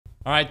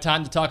All right,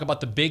 time to talk about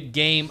the big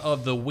game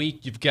of the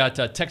week. You've got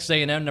Texas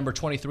A&M, number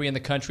 23 in the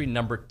country,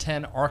 number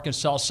 10,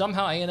 Arkansas.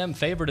 Somehow A&M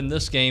favored in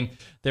this game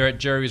there at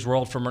Jerry's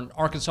World. From an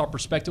Arkansas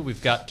perspective,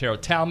 we've got Tera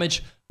Talmadge,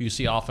 who you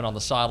see often on the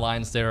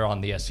sidelines there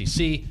on the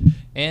SEC.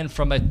 And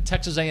from a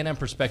Texas A&M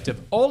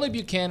perspective, Olin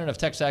Buchanan of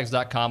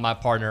TexAgs.com, my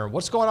partner.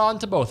 What's going on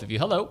to both of you?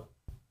 Hello.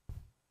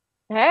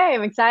 Hey,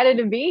 I'm excited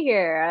to be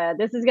here.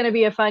 This is going to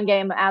be a fun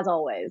game, as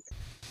always.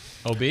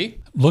 OB?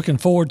 Looking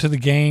forward to the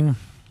game.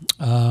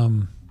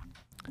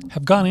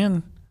 Have gone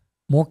in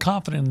more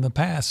confident in the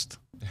past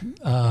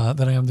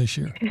than I am this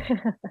year.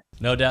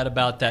 No doubt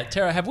about that.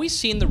 Tera, have we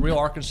seen the real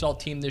Arkansas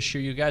team this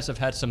year? You guys have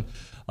had some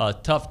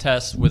tough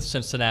tests with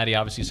Cincinnati,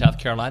 obviously South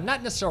Carolina.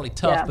 Not necessarily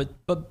tough,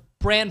 but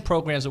brand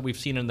programs that we've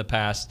seen in the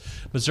past.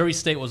 Missouri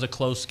State was a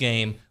close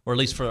game, or at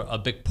least for a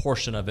big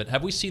portion of it.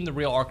 Have we seen the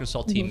real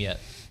Arkansas team yet?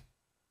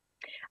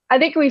 I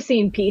think we've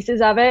seen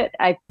pieces of it.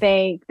 I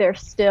think they're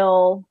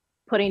still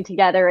putting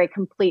together a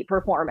complete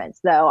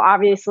performance, though.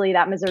 Obviously,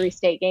 that Missouri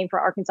State game for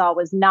Arkansas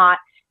was not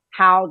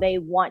how they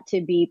want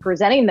to be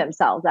presenting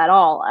themselves at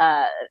all.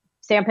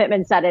 Sam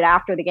Pittman said it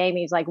after the game.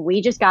 He's like,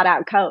 we just got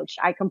out coached.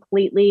 I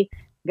completely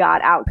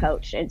got out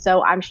coached. And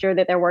so I'm sure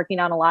that they're working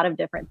on a lot of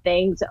different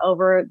things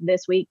over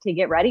this week to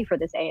get ready for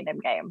this A&M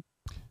game.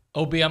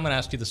 OB, I'm going to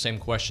ask you the same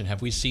question.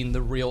 Have we seen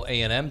the real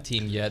A&M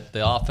team yet?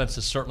 The offense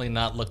has certainly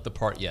not looked the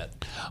part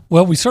yet.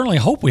 Well, we certainly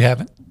hope we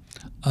haven't.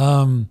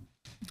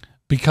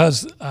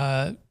 Because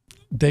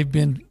they've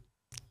been,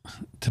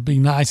 to be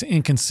nice,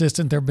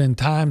 inconsistent. There have been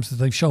times that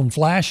they've shown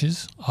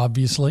flashes,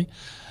 obviously,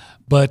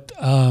 but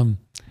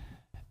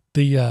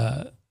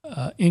the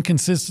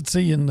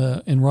inconsistency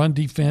in run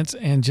defense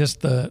and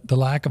just the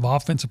lack of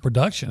offensive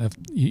production. If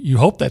you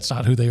hope that's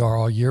not who they are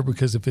all year,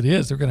 because if it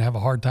is, they're going to have a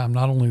hard time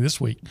not only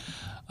this week,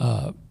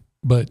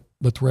 but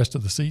the rest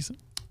of the season.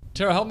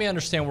 Tera, help me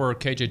understand where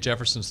KJ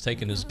Jefferson's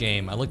taking his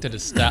game. I looked at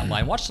his stat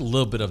line, watched a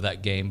little bit of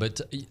that game,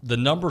 but the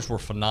numbers were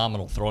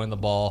phenomenal throwing the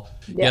ball.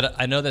 Yeah. Yet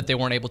I know that they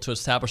weren't able to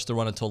establish the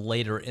run until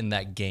later in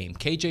that game.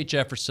 KJ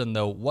Jefferson,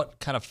 though, what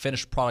kind of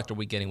finished product are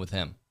we getting with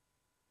him?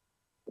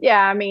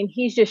 Yeah, I mean,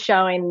 he's just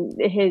showing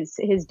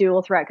his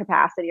dual threat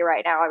capacity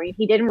right now. I mean,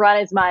 he didn't run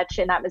as much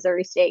in that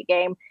Missouri State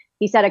game.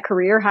 He set a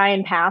career high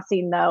in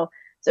passing, though.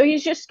 So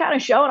he's just kind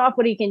of showing off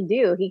what he can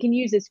do. He can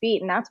use his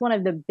feet, and that's one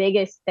of the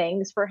biggest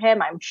things for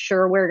him. I'm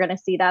sure we're going to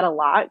see that a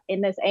lot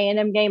in this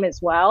A&M game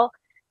as well.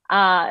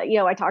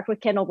 I talked with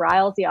Kendall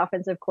Riles, the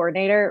offensive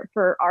coordinator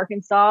for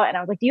Arkansas, and I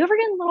was like, do you ever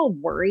get a little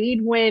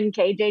worried when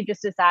KJ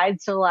just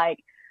decides to, like,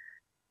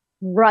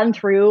 run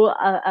through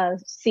a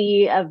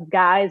sea of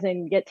guys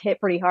and gets hit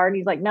pretty hard? And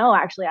he's like, no,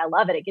 actually, I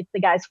love it. It gets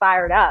the guys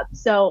fired up.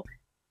 So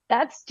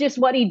that's just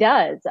what he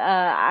does.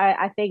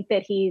 I think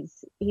that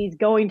he's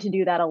going to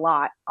do that a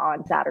lot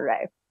on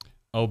Saturday.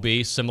 OB,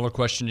 similar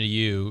question to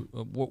you.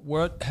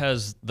 What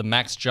has the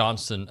Max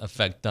Johnson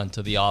effect done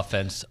to the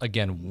offense?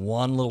 Again,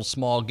 one little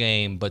small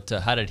game, but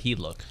how did he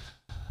look?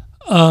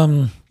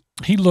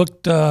 He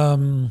looked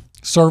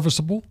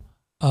serviceable.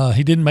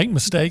 He didn't make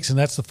mistakes, and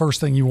that's the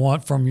first thing you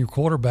want from your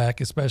quarterback,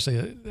 especially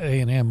at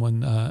A&M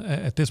when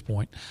at this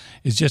point,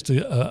 is just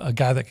a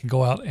guy that can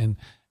go out and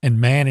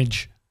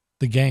manage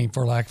the game,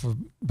 for lack of a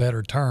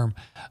better term.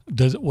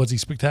 Was he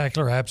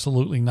spectacular?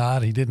 Absolutely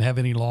not. He didn't have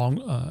any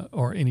long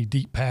or any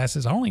deep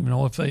passes. I don't even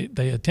know if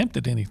they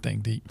attempted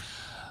anything deep.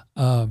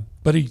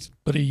 But he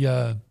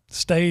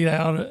stayed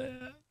out.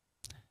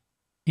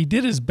 He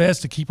did his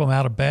best to keep them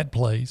out of bad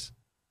plays,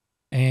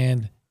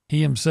 and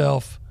he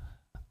himself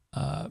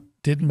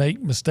didn't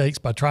make mistakes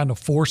by trying to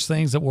force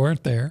things that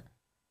weren't there.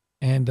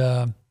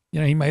 And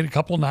he made a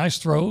couple of nice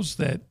throws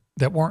that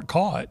weren't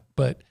caught,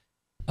 but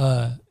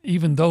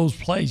even those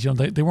plays,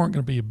 they weren't going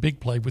to be a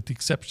big play, with the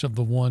exception of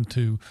the one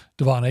to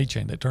Devon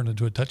Achane that turned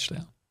into a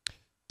touchdown.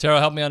 Tera,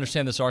 help me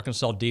understand this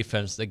Arkansas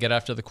defense. They get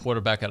after the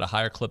quarterback at a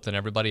higher clip than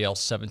everybody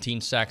else, 17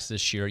 sacks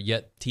this year,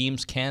 yet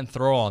teams can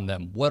throw on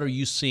them. What are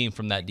you seeing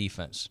from that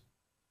defense?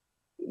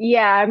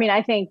 Yeah, I mean,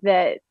 I think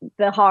that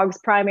the Hogs'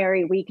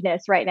 primary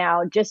weakness right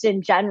now, just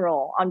in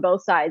general on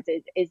both sides,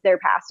 is their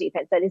pass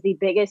defense. That is the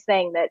biggest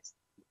thing that's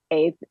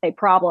a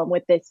problem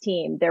with this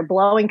team. They're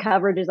blowing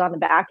coverages on the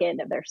back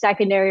end of their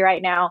secondary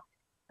right now.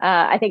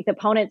 I think the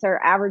opponents are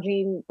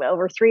averaging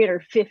over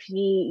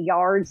 350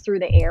 yards through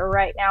the air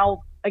right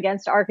now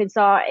against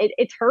Arkansas.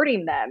 It's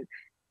hurting them.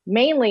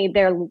 Mainly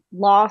their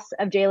loss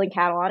of Jalen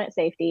Catalon at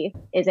safety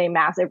is a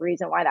massive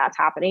reason why that's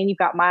happening. You've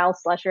got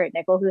Miles Slusher at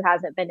nickel, who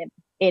hasn't been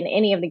in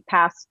any of the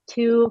past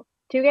two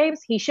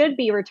games. He should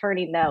be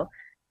returning, though,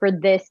 for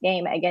this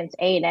game against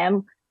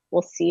A&M.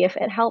 We'll see if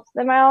it helps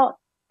them out.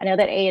 I know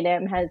that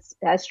A&M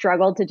has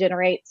struggled to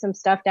generate some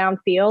stuff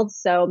downfield,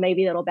 so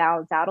maybe it'll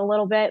balance out a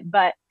little bit,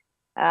 but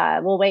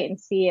we'll wait and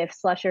see if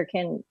Slusher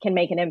can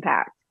make an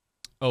impact.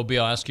 OB,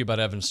 I'll ask you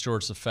about Evan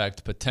Stewart's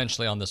effect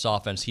potentially on this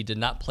offense. He did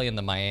not play in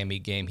the Miami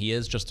game. He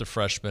is just a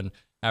freshman,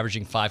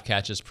 averaging 5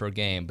 catches per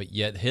game, but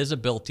yet his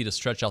ability to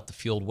stretch out the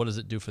field, what does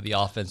it do for the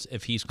offense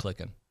if he's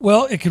clicking?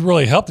 Well, it could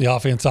really help the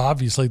offense,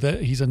 obviously.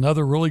 That he's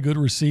another really good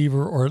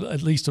receiver, or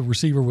at least a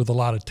receiver with a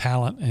lot of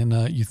talent,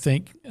 and you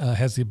think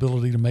has the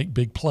ability to make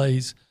big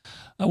plays.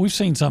 We've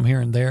seen some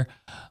here and there,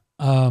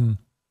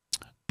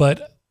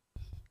 but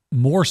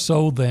more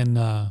so than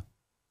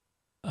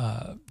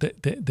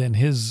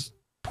his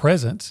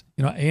presence.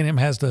 A&M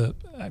has to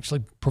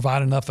actually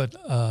provide enough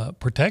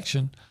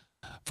protection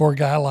for a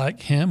guy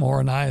like him or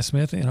Anaya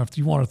Smith. If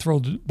you want to throw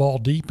the ball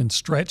deep and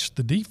stretch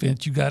the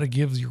defense, you got to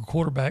give your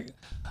quarterback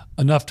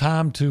enough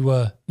time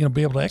to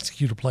be able to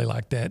execute a play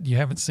like that. You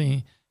haven't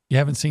seen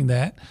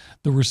that.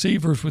 The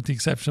receivers, with the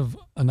exception of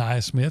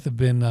Anaya Smith, have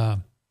been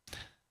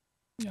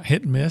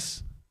hit and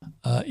miss.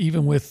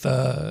 Even with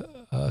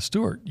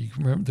Stewart, you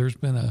can remember there's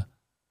been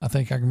I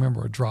think I can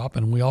remember a drop,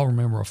 and we all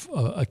remember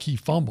a key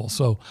fumble.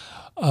 So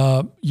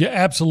you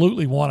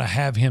absolutely want to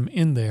have him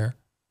in there.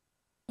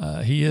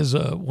 He is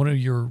one of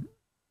your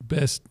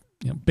best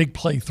big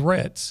play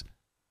threats,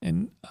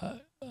 and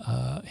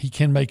he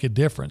can make a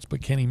difference.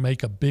 But can he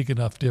make a big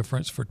enough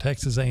difference for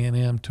Texas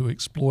A&M to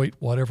exploit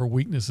whatever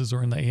weaknesses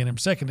are in the A&M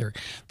secondary?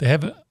 They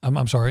haven't.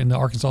 I'm sorry, in the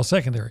Arkansas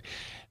secondary,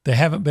 they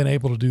haven't been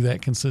able to do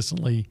that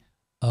consistently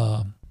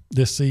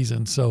this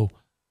season. So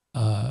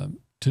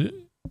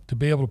to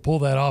be able to pull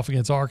that off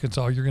against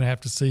Arkansas, you're going to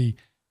have to see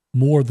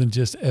more than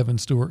just Evan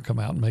Stewart come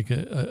out and make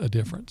a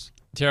difference.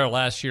 Tara,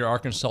 last year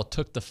Arkansas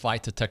took the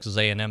fight to Texas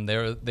A&M.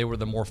 They were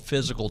the more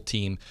physical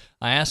team.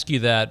 I ask you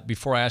that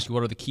before I ask you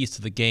what are the keys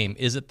to the game.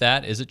 Is it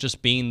that? Is it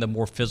just being the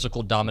more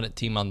physical, dominant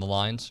team on the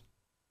lines?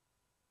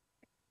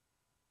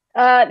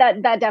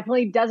 That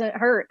definitely doesn't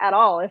hurt at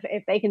all.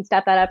 If they can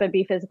step that up and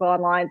be physical on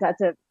lines,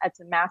 that's a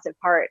massive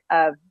part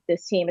of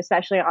this team,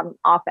 especially on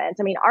offense.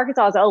 I mean,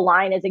 Arkansas's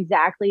O-line is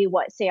exactly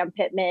what Sam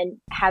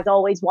Pittman has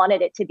always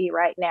wanted it to be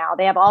right now.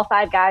 They have all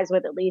 5 guys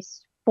with at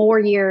least 4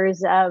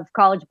 years of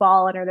college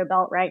ball under their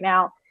belt right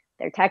now.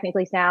 They're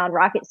technically sound.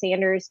 Rocket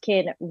Sanders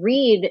can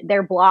read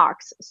their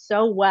blocks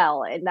so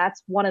well, and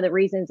that's one of the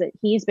reasons that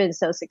he's been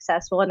so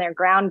successful, and their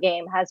ground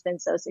game has been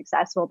so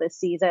successful this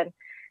season.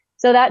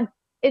 So that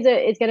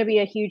it's going to be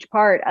a huge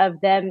part of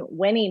them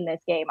winning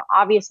this game.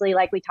 Obviously,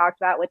 like we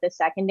talked about with the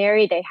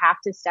secondary, they have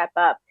to step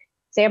up.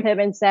 Sam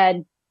Pittman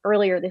said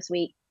earlier this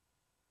week,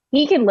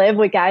 he can live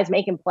with guys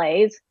making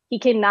plays. He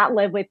cannot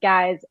live with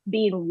guys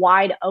being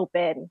wide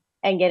open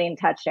and getting a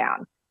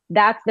touchdown.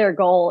 That's their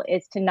goal,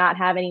 is to not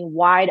have any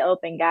wide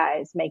open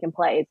guys making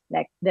plays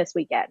this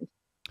weekend.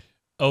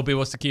 Obi,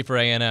 what's the key for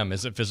A&M?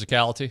 Is it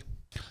physicality?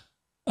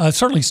 It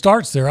certainly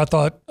starts there. I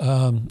thought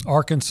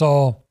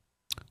Arkansas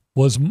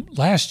was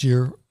last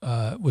year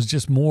was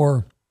just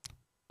more.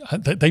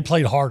 They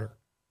played harder.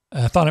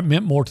 I thought it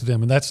meant more to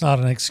them, and that's not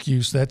an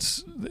excuse.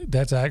 That's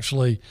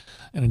actually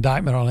an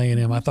indictment on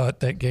A&M. I thought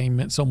that game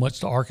meant so much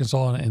to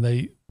Arkansas, and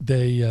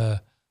they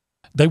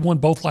won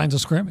both lines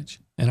of scrimmage.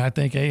 And I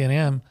think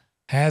A&M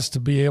has to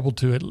be able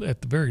to,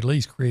 at the very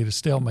least, create a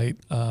stalemate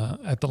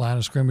at the line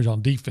of scrimmage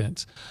on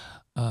defense.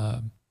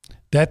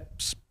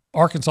 That's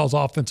Arkansas's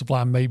offensive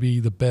line may be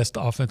the best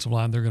offensive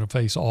line they're going to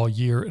face all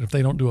year. And if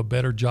they don't do a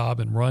better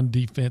job in run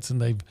defense than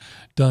they've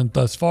done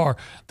thus far,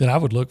 then I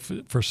would look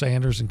for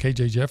Sanders and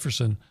K.J.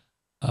 Jefferson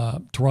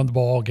to run the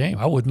ball all game.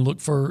 I wouldn't look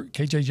for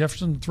K.J.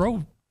 Jefferson to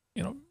throw,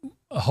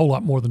 a whole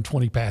lot more than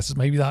 20 passes,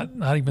 maybe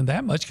not even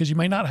that much, because you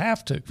may not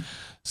have to.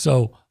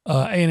 So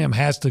A&M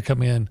has to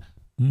come in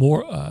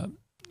more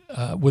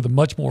with a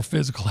much more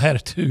physical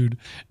attitude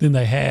than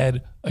they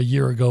had a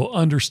year ago,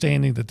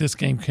 understanding that this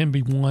game can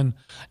be won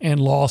and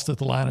lost at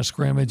the line of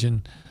scrimmage,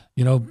 and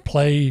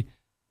play,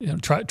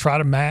 try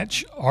to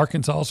match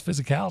Arkansas's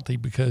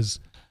physicality, because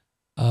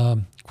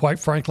quite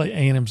frankly,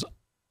 A&M's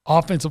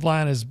offensive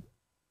line is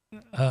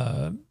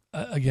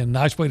again,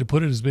 nice way to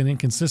put it, has been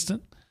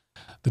inconsistent.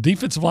 The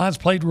defensive line's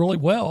played really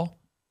well,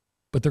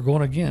 but they're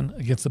going again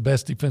against the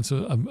best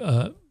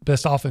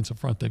offensive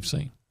front they've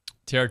seen.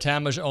 Tera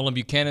Talmadge Olin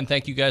Buchanan,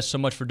 thank you guys so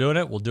much for doing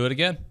it. We'll do it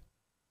again.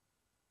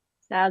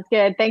 Sounds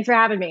good. Thanks for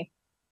having me.